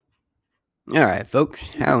Alright, folks,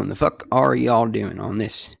 how in the fuck are y'all doing on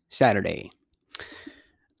this Saturday?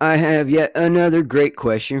 I have yet another great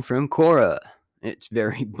question from Cora. It's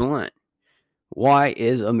very blunt. Why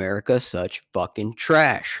is America such fucking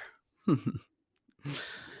trash?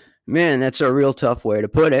 Man, that's a real tough way to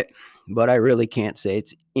put it, but I really can't say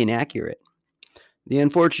it's inaccurate. The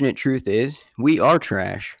unfortunate truth is, we are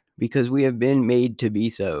trash because we have been made to be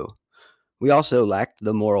so. We also lack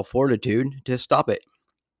the moral fortitude to stop it.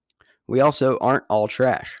 We also aren't all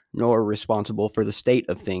trash, nor responsible for the state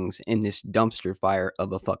of things in this dumpster fire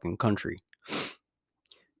of a fucking country.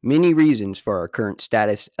 Many reasons for our current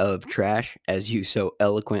status of trash, as you so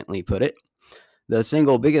eloquently put it. The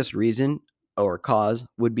single biggest reason or cause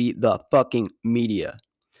would be the fucking media.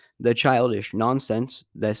 The childish nonsense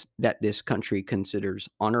that this country considers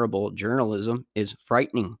honorable journalism is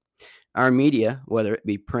frightening. Our media, whether it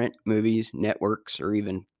be print, movies, networks, or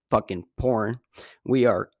even fucking porn, we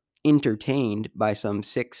are entertained by some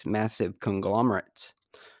six massive conglomerates.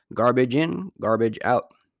 Garbage in, garbage out.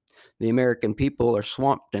 The American people are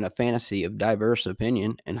swamped in a fantasy of diverse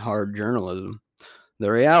opinion and hard journalism.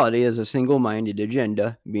 The reality is a single-minded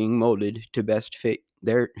agenda being molded to best shape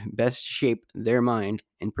their mind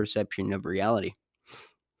and perception of reality.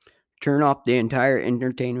 Turn off the entire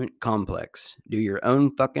entertainment complex. Do your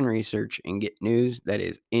own fucking research and get news that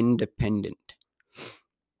is independent.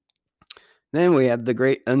 Then we have the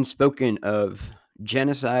great unspoken of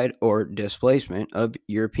genocide or displacement of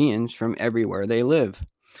Europeans from everywhere they live.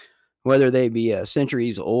 Whether they be a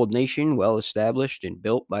centuries old nation well established and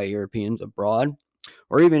built by Europeans abroad,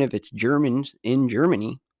 or even if it's Germans in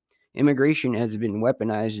Germany, immigration has been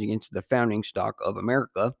weaponized against the founding stock of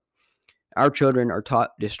America. Our children are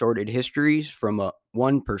taught distorted histories from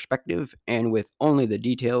one perspective and with only the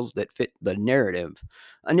details that fit the narrative.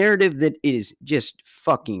 A narrative that is just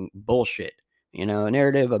fucking bullshit. A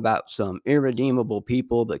narrative about some irredeemable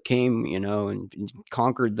people that came, and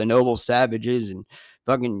conquered the noble savages and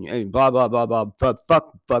fucking blah, blah, blah, blah,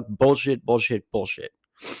 fuck, bullshit, bullshit, bullshit.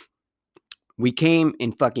 We came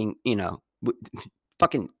and fucking,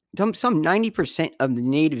 fucking some 90% of the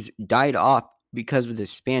natives died off because of the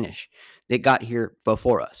Spanish that got here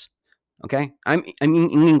before us. Okay? I mean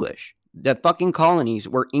in English. The fucking colonies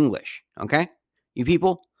were English. Okay? You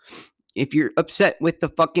people, if you're upset with the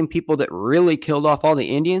fucking people that really killed off all the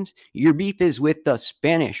Indians, your beef is with the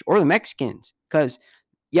Spanish or the Mexicans. Cause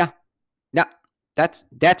yeah,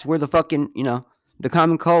 that's where the fucking, the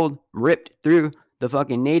common cold ripped through the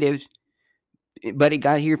fucking natives, but it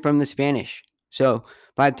got here from the Spanish. So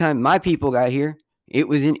by the time my people got here, it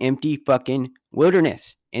was an empty fucking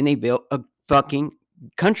wilderness, and they built a fucking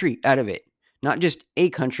country out of it. Not just a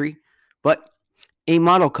country, but a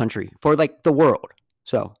model country for like the world.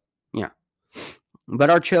 So, yeah. But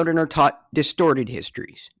our children are taught distorted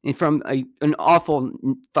histories and from an awful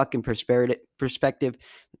fucking perspective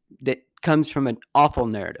that comes from an awful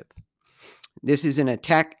narrative. This is an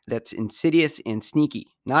attack that's insidious and sneaky,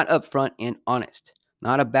 not upfront and honest,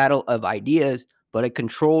 not a battle of ideas, but a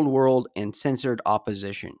controlled world and censored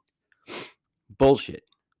opposition. Bullshit.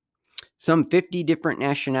 Some 50 different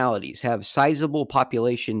nationalities have sizable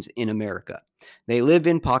populations in America. They live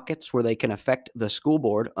in pockets where they can affect the school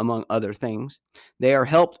board, among other things. They are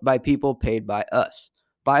helped by people paid by us.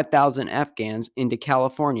 5,000 Afghans into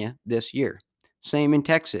California this year. Same in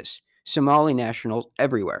Texas. Somali nationals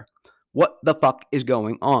everywhere. What the fuck is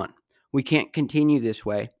going on? We can't continue this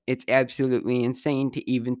way. It's absolutely insane to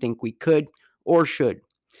even think we could or should.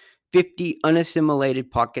 50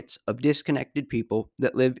 unassimilated pockets of disconnected people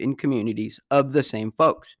that live in communities of the same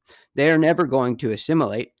folks. They are never going to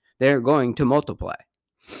assimilate, they are going to multiply.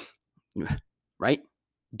 Right?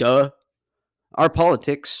 Duh. Our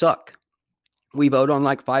politics suck. We vote on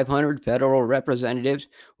like 500 federal representatives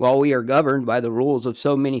while we are governed by the rules of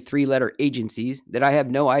so many three-letter agencies that I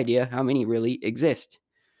have no idea how many really exist.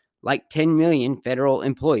 Like 10 million federal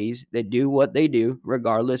employees that do what they do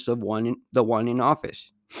regardless of the one in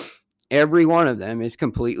office. Every one of them is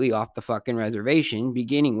completely off the fucking reservation,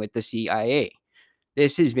 beginning with the CIA.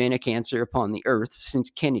 This has been a cancer upon the earth since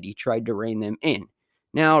Kennedy tried to rein them in.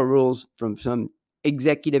 Now rules from some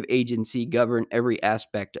executive agency govern every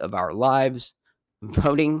aspect of our lives.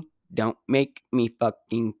 Voting don't make me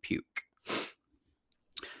fucking puke.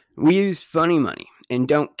 We use funny money and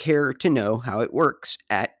don't care to know how it works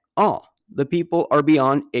at all. The people are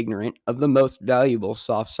beyond ignorant of the most valuable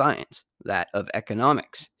soft science, that of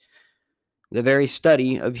economics. The very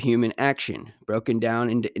study of human action, broken down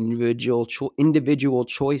into individual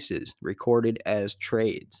choices recorded as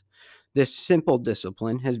trades. This simple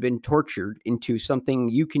discipline has been tortured into something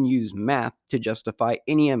you can use math to justify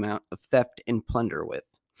any amount of theft and plunder with.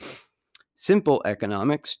 Simple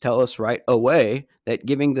economics tell us right away that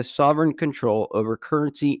giving the sovereign control over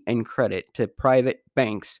currency and credit to private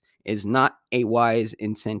banks is not a wise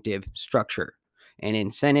incentive structure. And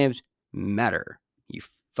incentives matter, you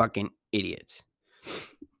fucking idiots.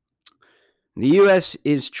 The US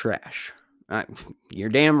is trash. You're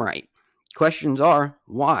damn right. Questions are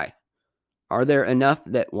why? Are there enough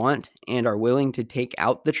that want and are willing to take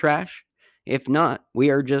out the trash? If not, we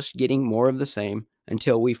are just getting more of the same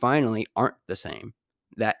until we finally aren't the same.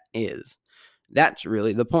 That's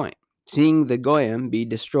really the point. Seeing the Goyim be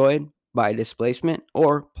destroyed by displacement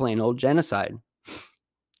or plain old genocide.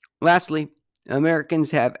 Lastly, Americans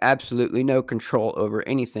have absolutely no control over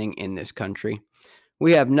anything in this country.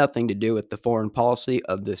 We have nothing to do with the foreign policy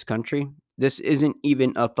of this country. This isn't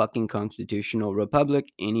even a fucking constitutional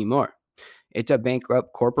republic anymore. It's a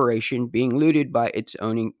bankrupt corporation being looted by its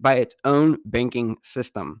own banking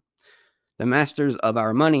system. The masters of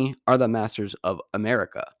our money are the masters of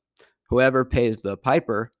America. Whoever pays the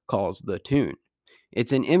piper calls the tune.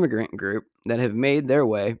 It's an immigrant group that have made their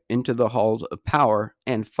way into the halls of power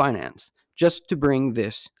and finance just to bring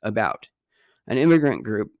this about. An immigrant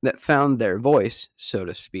group that found their voice, so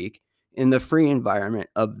to speak, in the free environment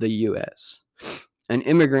of the US. An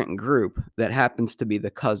immigrant group that happens to be the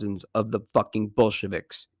cousins of the fucking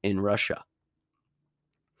Bolsheviks in Russia.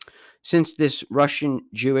 Since this Russian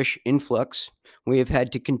Jewish influx, we have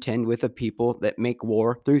had to contend with a people that make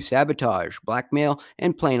war through sabotage, blackmail,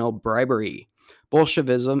 and plain old bribery.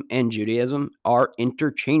 Bolshevism and Judaism are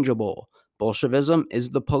interchangeable. Bolshevism is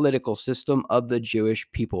the political system of the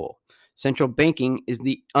Jewish people. Central banking is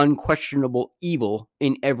the unquestionable evil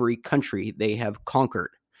in every country they have conquered.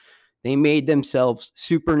 They made themselves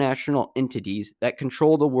supranational entities that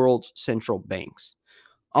control the world's central banks.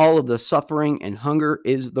 All of the suffering and hunger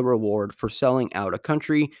is the reward for selling out a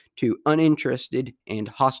country to uninterested and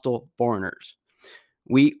hostile foreigners.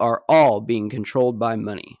 We are all being controlled by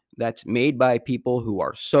money that's made by people who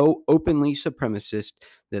are so openly supremacist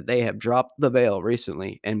that they have dropped the veil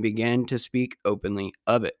recently and began to speak openly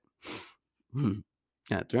of it.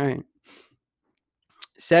 That's right.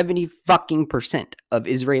 70 fucking percent of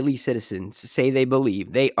Israeli citizens say they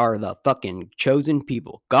believe they are the fucking chosen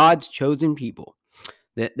people, God's chosen people,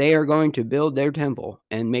 that they are going to build their temple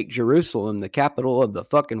and make Jerusalem the capital of the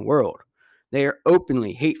fucking world. They are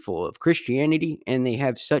openly hateful of Christianity and they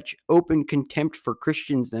have such open contempt for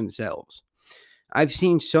Christians themselves. I've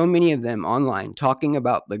seen so many of them online talking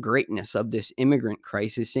about the greatness of this immigrant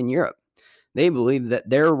crisis in Europe. They believe that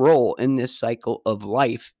their role in this cycle of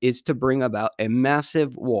life is to bring about a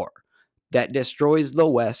massive war that destroys the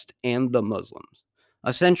West and the Muslims.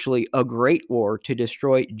 Essentially, a great war to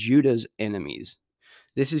destroy Judah's enemies.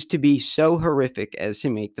 This is to be so horrific as to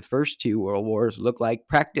make the first two world wars look like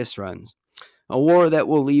practice runs. A war that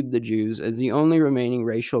will leave the Jews as the only remaining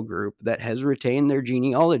racial group that has retained their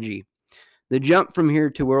genealogy. The jump from here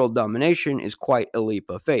to world domination is quite a leap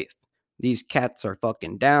of faith. These cats are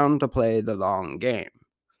fucking down to play the long game.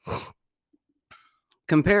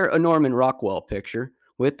 Compare a Norman Rockwell picture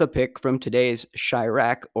with the pic from today's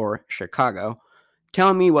Chirac or Chicago.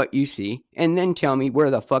 Tell me what you see, and then tell me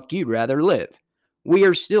where the fuck you'd rather live. We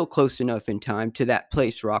are still close enough in time to that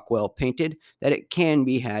place Rockwell painted that it can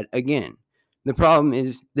be had again. The problem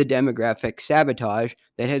is the demographic sabotage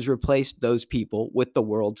that has replaced those people with the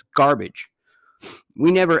world's garbage.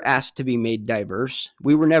 We never asked to be made diverse.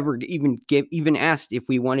 We were never even asked if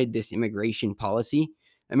we wanted this immigration policy.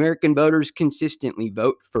 American voters consistently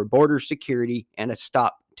vote for border security and a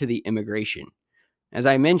stop to the immigration. As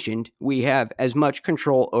I mentioned, we have as much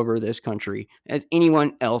control over this country as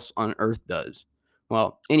anyone else on earth does.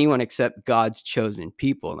 Well, anyone except God's chosen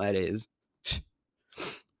people, that is.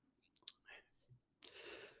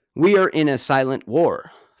 We are in a silent war,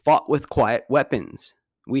 fought with quiet weapons.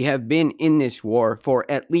 We have been in this war for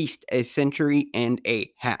at least a century and a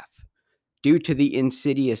half. Due to the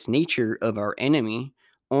insidious nature of our enemy,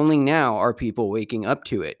 only now are people waking up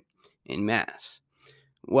to it en masse.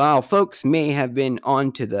 While folks may have been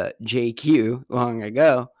onto the JQ long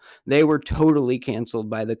ago, they were totally canceled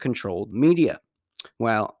by the controlled media.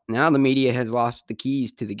 Well, now the media has lost the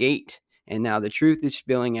keys to the gate, and now the truth is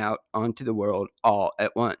spilling out onto the world all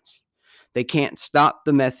at once. They can't stop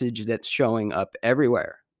the message that's showing up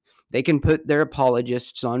everywhere. They can put their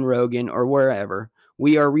apologists on Rogan or wherever.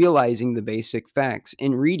 We are realizing the basic facts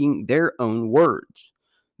and reading their own words.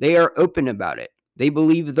 They are open about it. They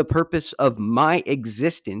believe the purpose of my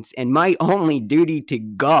existence and my only duty to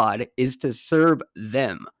God is to serve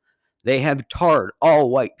them. They have tarred all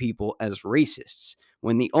white people as racists,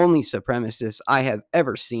 when the only supremacists I have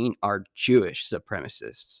ever seen are Jewish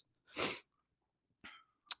supremacists.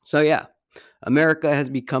 So yeah, America has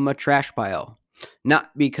become a trash pile,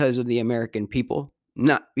 not because of the American people,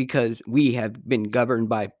 not because we have been governed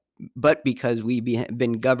by, but because have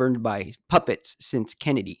been governed by puppets since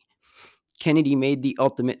Kennedy. Kennedy made the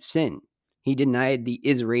ultimate sin. He denied the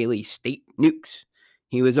Israeli state nukes.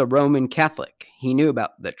 He was a Roman Catholic. He knew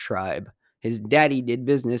about the tribe. His daddy did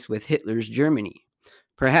business with Hitler's Germany.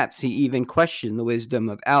 Perhaps he even questioned the wisdom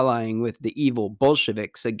of allying with the evil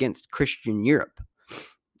Bolsheviks against Christian Europe.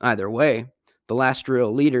 Either way, the last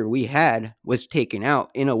real leader we had was taken out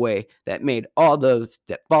in a way that made all those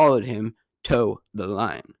that followed him toe the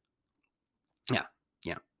line. Yeah,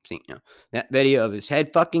 yeah. See, that video of his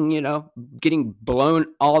head fucking, getting blown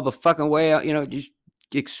all the fucking way out, just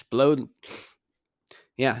explode.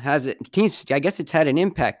 Yeah, has it? I guess it's had an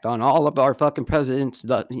impact on all of our fucking presidents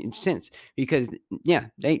since, because yeah,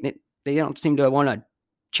 they don't seem to want to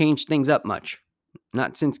change things up much.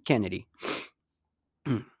 Not since Kennedy.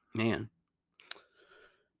 Man.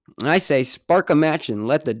 I say spark a match and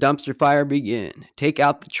let the dumpster fire begin. Take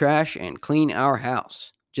out the trash and clean our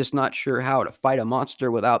house. Just not sure how to fight a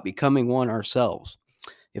monster without becoming one ourselves.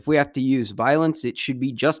 If we have to use violence, it should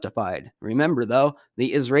be justified. Remember, though,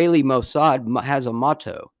 the Israeli Mossad has a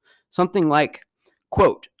motto. Something like,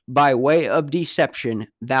 quote, by way of deception,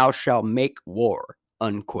 thou shalt make war,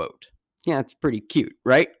 unquote. Yeah, it's pretty cute,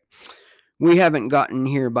 right? We haven't gotten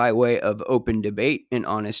here by way of open debate and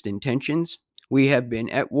honest intentions. We have been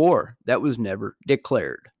at war that was never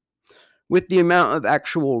declared. With the amount of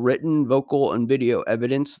actual written, vocal, and video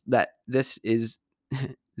evidence that this is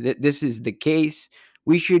the case,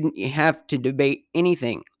 we shouldn't have to debate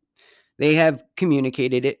anything. They have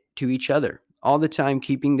communicated it to each other, all the time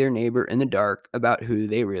keeping their neighbor in the dark about who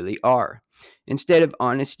they really are. Instead of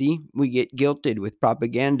honesty, we get guilted with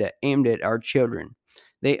propaganda aimed at our children.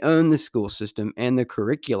 They own the school system and the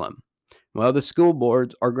curriculum. Well, the school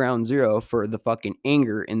boards are ground zero for the fucking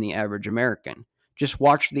anger in the average American. Just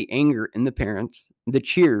watch the anger in the parents, the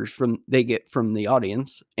cheers they get from the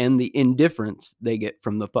audience, and the indifference they get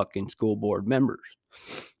from the fucking school board members.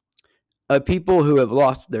 People who have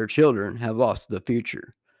lost their children have lost the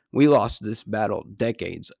future. We lost this battle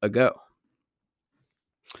decades ago.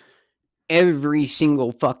 Every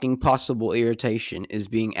single fucking possible irritation is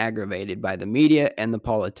being aggravated by the media and the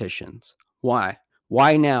politicians. Why?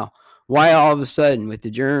 Why now? Why all of a sudden, with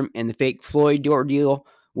the germ and the fake Floyd ordeal,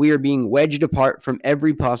 we are being wedged apart from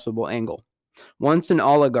every possible angle? Once an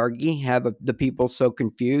oligarchy have the people so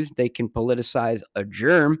confused they can politicize a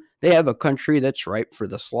germ, they have a country that's ripe for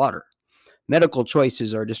the slaughter. Medical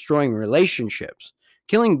choices are destroying relationships.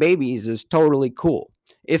 Killing babies is totally cool,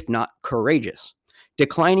 if not courageous.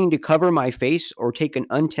 Declining to cover my face or take an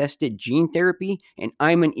untested gene therapy, and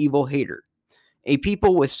I'm an evil hater. A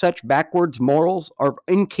people with such backwards morals are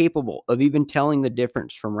incapable of even telling the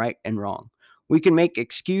difference from right and wrong. We can make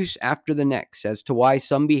excuse after the next as to why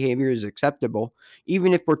some behavior is acceptable,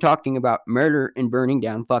 even if we're talking about murder and burning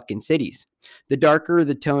down fucking cities. The darker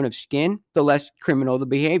the tone of skin, the less criminal the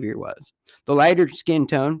behavior was. The lighter skin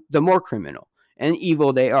tone, the more criminal and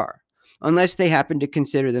evil they are, unless they happen to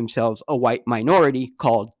consider themselves a white minority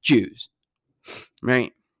called Jews.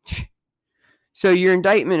 Right? So your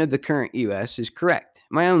indictment of the current U.S. is correct.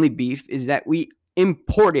 My only beef is that we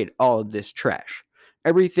imported all of this trash.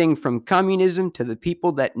 Everything from communism to the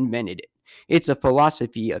people that invented it. It's a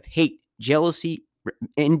philosophy of hate, jealousy,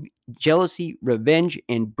 revenge,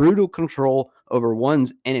 and brutal control over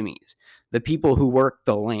one's enemies, the people who work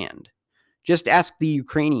the land. Just ask the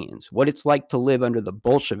Ukrainians what it's like to live under the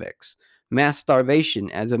Bolsheviks. Mass starvation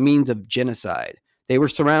as a means of genocide. They were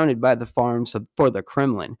surrounded by the farms for the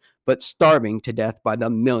Kremlin, but starving to death by the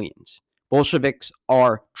millions. Bolsheviks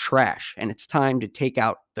are trash, and it's time to take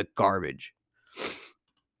out the garbage.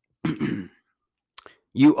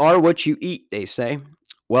 You are what you eat, they say.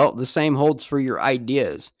 Well, the same holds for your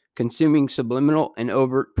ideas. Consuming subliminal and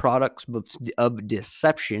overt products of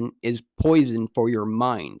deception is poison for your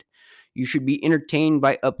mind. You should be entertained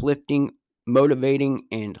by uplifting, motivating,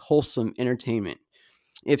 and wholesome entertainment.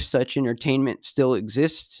 If such entertainment still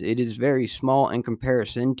exists, it is very small in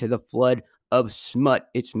comparison to the flood of smut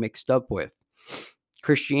it's mixed up with.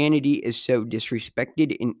 Christianity is so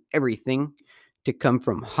disrespected in everything to come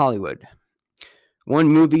from Hollywood. One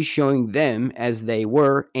movie showing them as they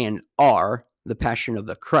were and are the Passion of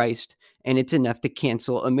the Christ, and it's enough to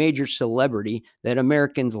cancel a major celebrity that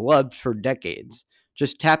Americans loved for decades.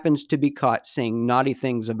 Just happens to be caught saying naughty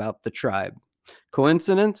things about the tribe.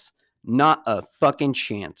 Coincidence? Not a fucking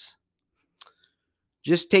chance.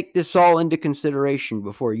 Just take this all into consideration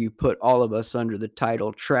before you put all of us under the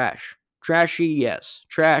title trash. Trashy, yes.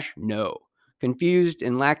 Trash, no. Confused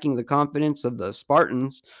and lacking the confidence of the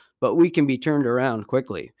Spartans, but we can be turned around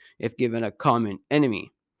quickly if given a common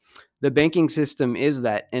enemy. The banking system is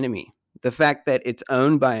that enemy. The fact that it's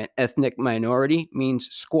owned by an ethnic minority means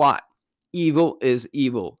squat. Evil is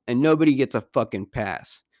evil, and nobody gets a fucking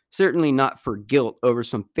pass. Certainly not for guilt over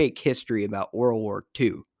some fake history about World War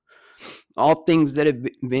II. All things that have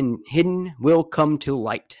been hidden will come to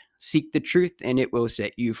light. Seek the truth, and it will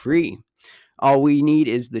set you free. All we need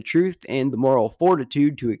is the truth and the moral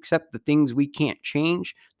fortitude to accept the things we can't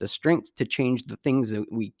change, the strength to change the things that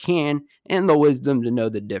we can, and the wisdom to know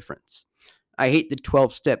the difference. I hate the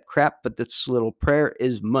 12-step crap, but this little prayer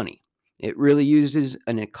is money. It really uses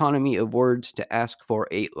an economy of words to ask for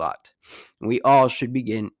a lot. We all should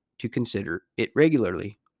begin to consider it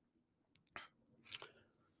regularly.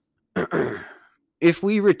 If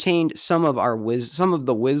we retained some of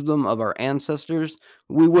the wisdom of our ancestors,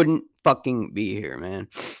 we wouldn't fucking be here, man.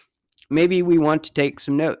 Maybe we want to take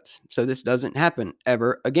some notes so this doesn't happen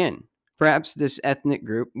ever again. Perhaps this ethnic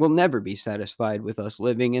group will never be satisfied with us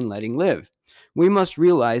living and letting live. We must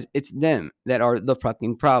realize it's them that are the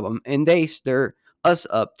fucking problem, and they stir us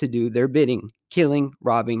up to do their bidding, killing,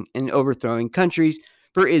 robbing, and overthrowing countries,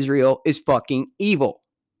 for Israel is fucking evil.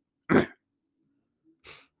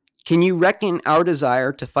 Can you reckon our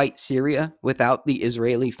desire to fight Syria without the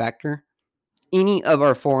Israeli factor? Any of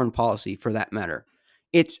our foreign policy, for that matter.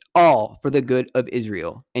 It's all for the good of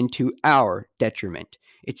Israel and to our detriment.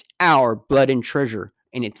 It's our blood and treasure,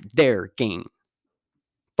 and it's their gain.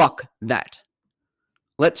 Fuck that.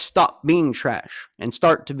 Let's stop being trash and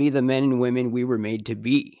start to be the men and women we were made to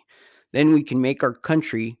be. Then we can make our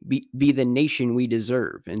country be the nation we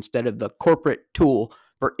deserve instead of the corporate tool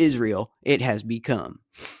for Israel it has become.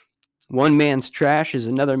 One man's trash is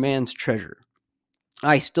another man's treasure.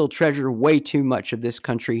 I still treasure way too much of this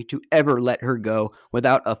country to ever let her go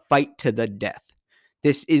without a fight to the death.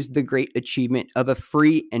 This is the great achievement of a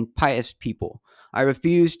free and pious people. I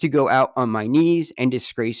refuse to go out on my knees and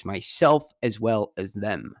disgrace myself as well as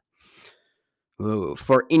them.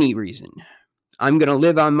 For any reason. I'm going to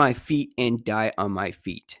live on my feet and die on my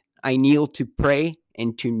feet. I kneel to pray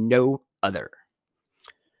and to no other.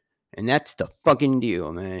 And that's the fucking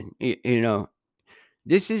deal, man.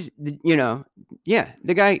 This is, the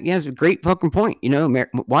guy has a great fucking point.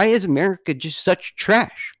 Why is America just such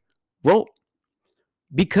trash? Well,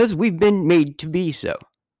 because we've been made to be so.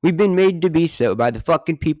 We've been made to be so by the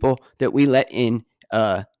fucking people that we let in,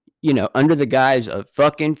 under the guise of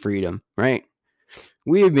fucking freedom, right?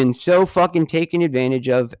 We have been so fucking taken advantage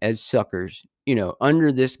of as suckers,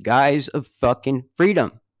 under this guise of fucking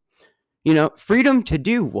freedom. Freedom to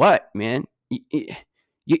do what, man?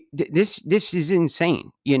 This is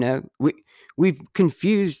insane. We've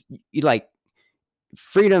confused like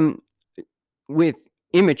freedom with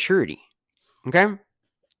immaturity. Okay,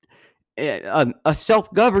 a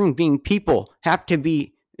self-governing people have to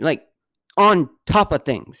be like on top of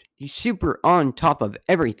things, super on top of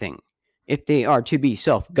everything, if they are to be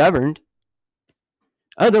self-governed.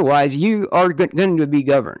 Otherwise, you are going to be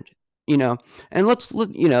governed. And let's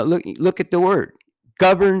look at the word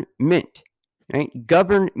government. Right?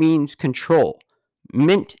 Govern means control.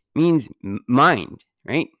 Mint means mind,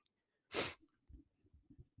 right?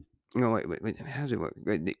 No, wait. How does it work?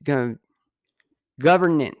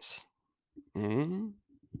 Governance. I'm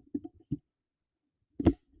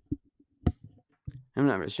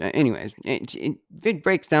not really sure. Anyways, it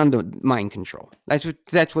breaks down to mind control.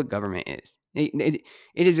 That's what government is. It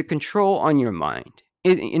is a control on your mind,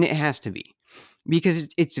 and it has to be, because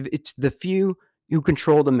it's the few who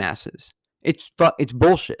control the masses. It's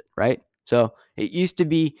bullshit, right? So it used to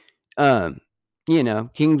be,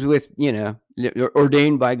 kings with,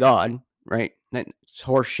 ordained by God, right? That's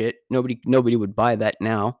horse shit. Nobody would buy that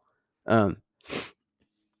now. Yeah.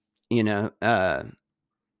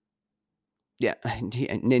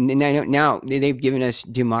 Now they've given us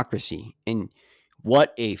democracy, and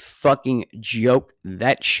what a fucking joke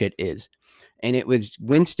that shit is. And it was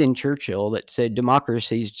Winston Churchill that said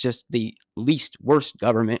democracy is just the least worst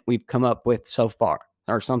government we've come up with so far,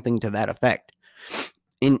 or something to that effect.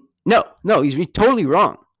 And no, he's totally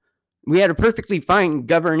wrong. We had a perfectly fine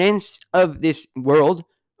governance of this world,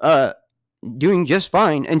 doing just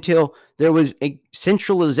fine until there was a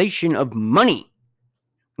centralization of money.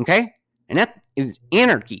 Okay? And that is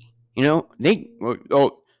anarchy.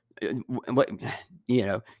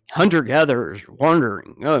 Hunter-gatherers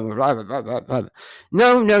wandering. Blah, blah, blah, blah.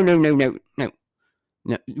 No.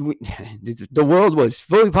 The world was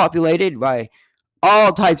fully populated by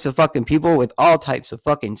all types of fucking people with all types of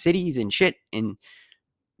fucking cities and shit, and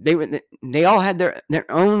they all had their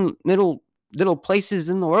own little places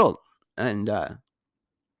in the world, and I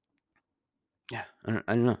don't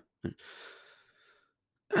know.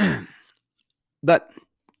 But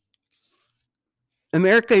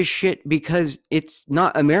America is shit because it's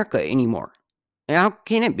not America anymore. How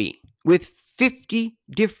can it be? With 50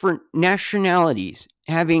 different nationalities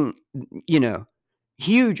having,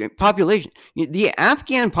 huge population. The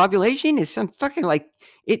Afghan population is some fucking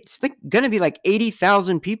it's like going to be like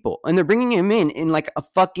 80,000 people, and they're bringing them in like a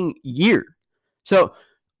fucking year. So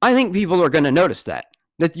I think people are going to notice that.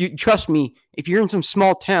 That you trust me, if you're in some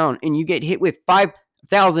small town and you get hit with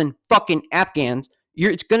 5,000 fucking Afghans,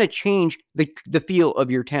 it's going to change the feel of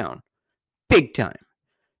your town. Big time.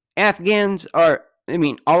 Afghans are,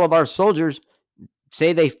 all of our soldiers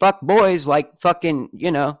say they fuck boys like fucking,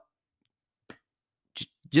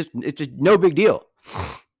 just it's no big deal.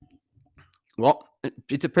 Well,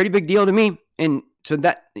 it's a pretty big deal to me. And so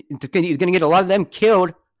that it's going to get a lot of them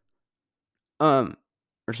killed. Or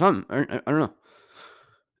something. I don't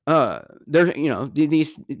know. There's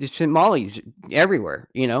the Somalis everywhere.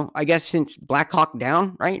 I guess since Black Hawk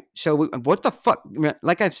Down, right? So what the fuck?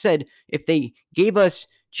 Like I've said, if they gave us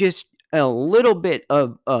just a little bit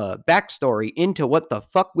of backstory into what the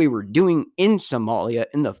fuck we were doing in Somalia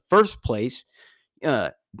in the first place,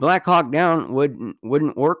 Black Hawk Down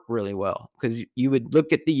wouldn't work really well, because you would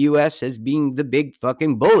look at the U.S. as being the big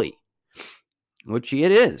fucking bully, which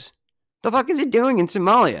it is. The fuck is it doing in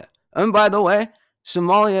Somalia? And by the way,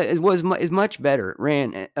 Somalia is much better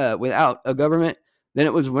ran without a government than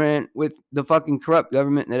it was ran with the fucking corrupt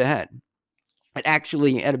government that it had. It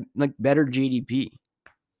actually had a better GDP.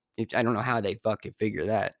 I don't know how they fucking figure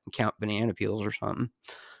that, count banana peels or something.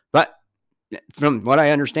 But from what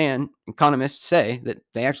I understand, economists say that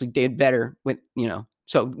they actually did better with,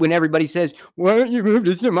 so when everybody says, why don't you move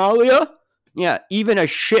to Somalia? Yeah, even a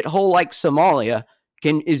shithole like Somalia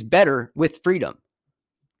is better with freedom.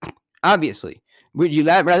 Obviously. Would you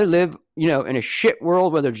rather live, in a shit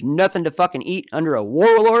world where there's nothing to fucking eat under a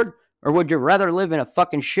warlord? Or would you rather live in a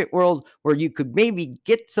fucking shit world where you could maybe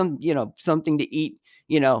get some, something to eat,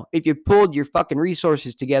 if you pulled your fucking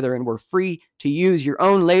resources together and were free to use your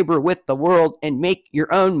own labor with the world and make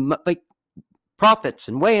your own profits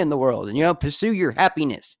and way in the world and, pursue your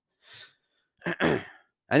happiness? I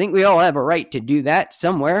think we all have a right to do that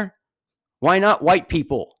somewhere. Why not white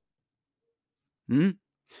people?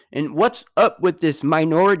 And what's up with this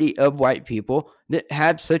minority of white people that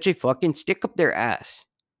have such a fucking stick up their ass?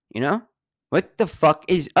 What the fuck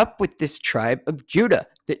is up with this tribe of Judah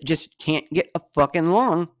that just can't get a fucking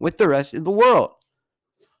along with the rest of the world?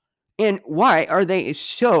 And why are they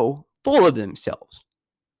so full of themselves?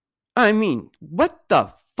 What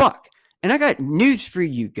the fuck? And I got news for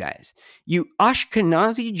you guys. You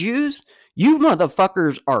Ashkenazi Jews, you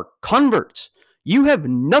motherfuckers are converts. You have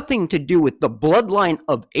nothing to do with the bloodline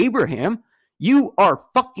of Abraham. You are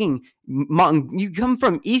fucking, you come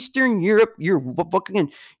from Eastern Europe. You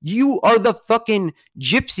are the fucking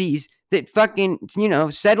gypsies that fucking,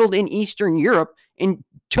 settled in Eastern Europe and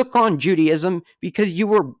took on Judaism because you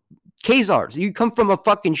were Khazars. You come from a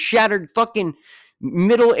fucking shattered fucking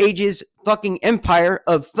Middle Ages fucking empire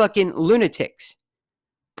of fucking lunatics.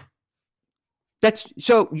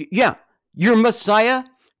 Your Messiah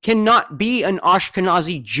cannot be an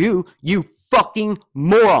Ashkenazi Jew, you fucking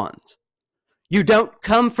morons. You don't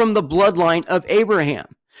come from the bloodline of Abraham.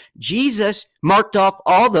 Jesus marked off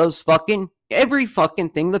all those every fucking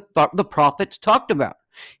thing the prophets talked about.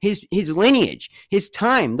 His lineage, his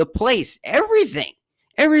time, the place, everything,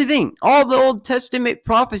 all the Old Testament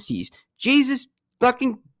prophecies. Jesus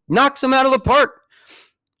fucking knocks them out of the park.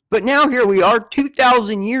 But now here we are,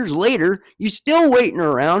 2,000 years later, you're still waiting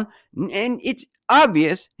around, and it's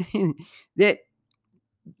obvious that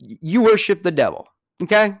you worship the devil.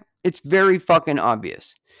 Okay? It's very fucking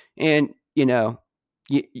obvious. And, you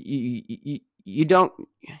don't,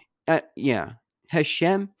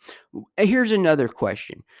 Hashem. Here's another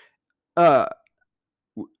question.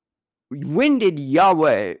 When did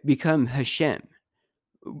Yahweh become Hashem?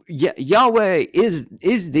 Yahweh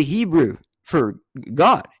is the Hebrew for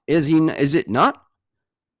God. Is it not?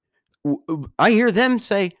 I hear them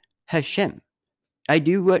say Hashem. I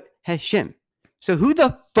do what Hashem. So who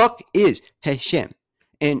the fuck is Hashem?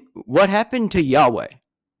 And what happened to Yahweh?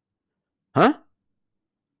 Huh?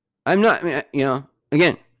 I'm not,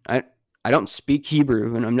 again, I don't speak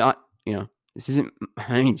Hebrew, and I'm not, this isn't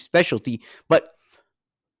my specialty, but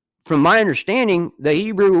from my understanding, the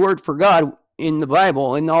Hebrew word for God in the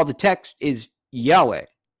Bible, in all the text, is Yahweh.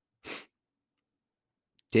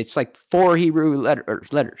 It's like 4 Hebrew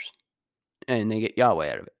letters, and they get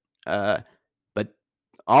Yahweh out of it. But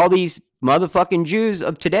all these motherfucking Jews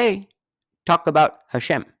of today talk about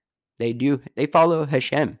Hashem. They follow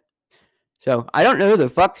Hashem. So I don't know who the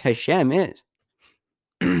fuck Hashem is.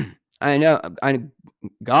 I know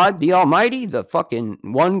God the Almighty, the fucking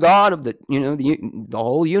one God of the the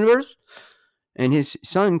whole universe, and His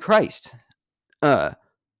Son Christ. I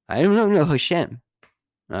don't know Hashem.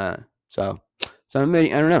 So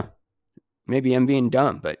maybe I don't know. Maybe I'm being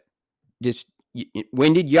dumb, but just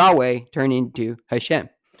when did Yahweh turn into Hashem?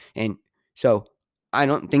 And so I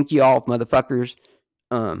don't think y'all motherfuckers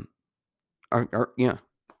are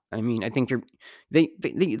I mean, I think they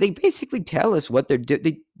basically tell us what they're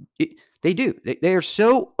they do. They are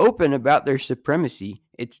so open about their supremacy.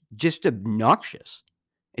 It's just obnoxious.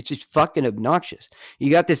 It's just fucking obnoxious.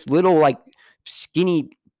 You got this little like skinny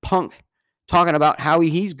punk talking about how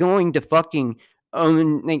he's going to fucking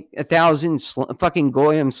own like 1,000 fucking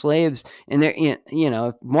goyim slaves, and they're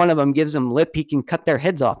if one of them gives them lip, he can cut their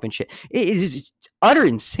heads off and shit. It is utter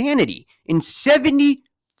insanity. And 70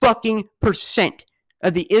 fucking percent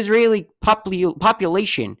of the Israeli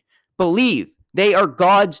population believe they are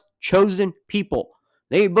God's chosen people.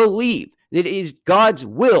 They believe that it is God's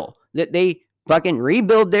will that they fucking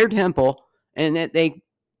rebuild their temple and that they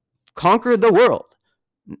conquer the world.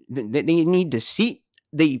 They need to seat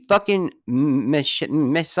the fucking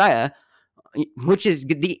Messiah, which is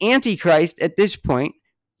the Antichrist at this point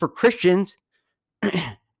for Christians,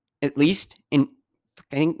 at least, and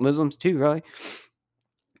I think Muslims too, really.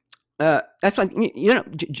 That's like,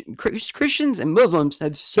 Christians and Muslims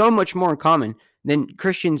have so much more in common than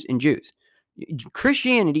Christians and Jews.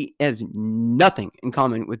 Christianity has nothing in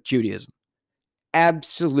common with Judaism.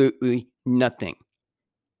 Absolutely nothing.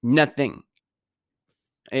 Nothing.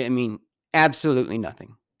 I mean, absolutely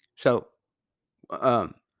nothing. So,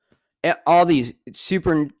 all these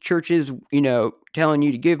super churches, telling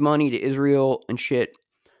you to give money to Israel and shit.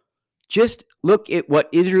 Just look at what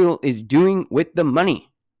Israel is doing with the money.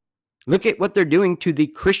 Look at what they're doing to the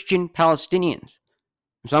Christian Palestinians.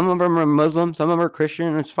 Some of them are Muslim, some of them are Christian,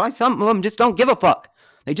 and it's probably some of them just don't give a fuck.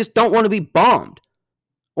 They just don't want to be bombed,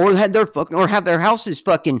 or have their houses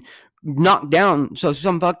fucking knocked down so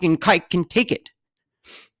some fucking kike can take it.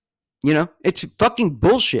 It's fucking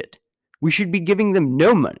bullshit. We should be giving them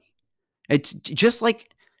no money. It's just like,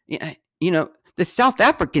 the South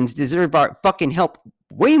Africans deserve our fucking help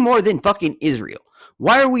way more than fucking Israel.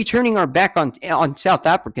 Why are we turning our back on South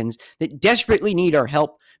Africans that desperately need our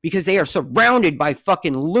help because they are surrounded by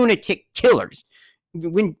fucking lunatic killers?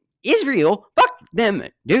 When Israel, fuck them,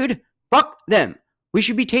 dude. Fuck them. We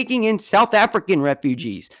should be taking in South African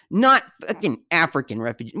refugees, not fucking African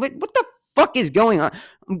refugees. What the fuck is going on?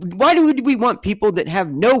 Why do we want people that have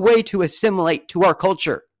no way to assimilate to our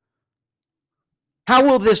culture? How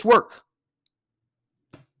will this work?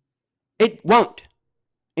 It won't.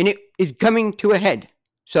 And it is coming to a head.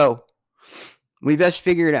 So we best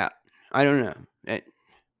figure it out. I don't know.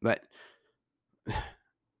 But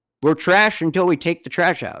we're trash until we take the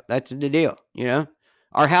trash out. That's the deal,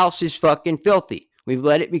 Our house is fucking filthy. We've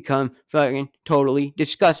let it become fucking totally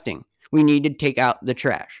disgusting. We need to take out the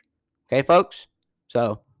trash. Okay, folks?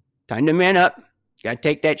 So, time to man up. You gotta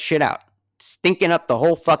take that shit out. It's stinking up the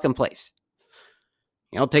whole fucking place.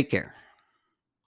 Y'all take care.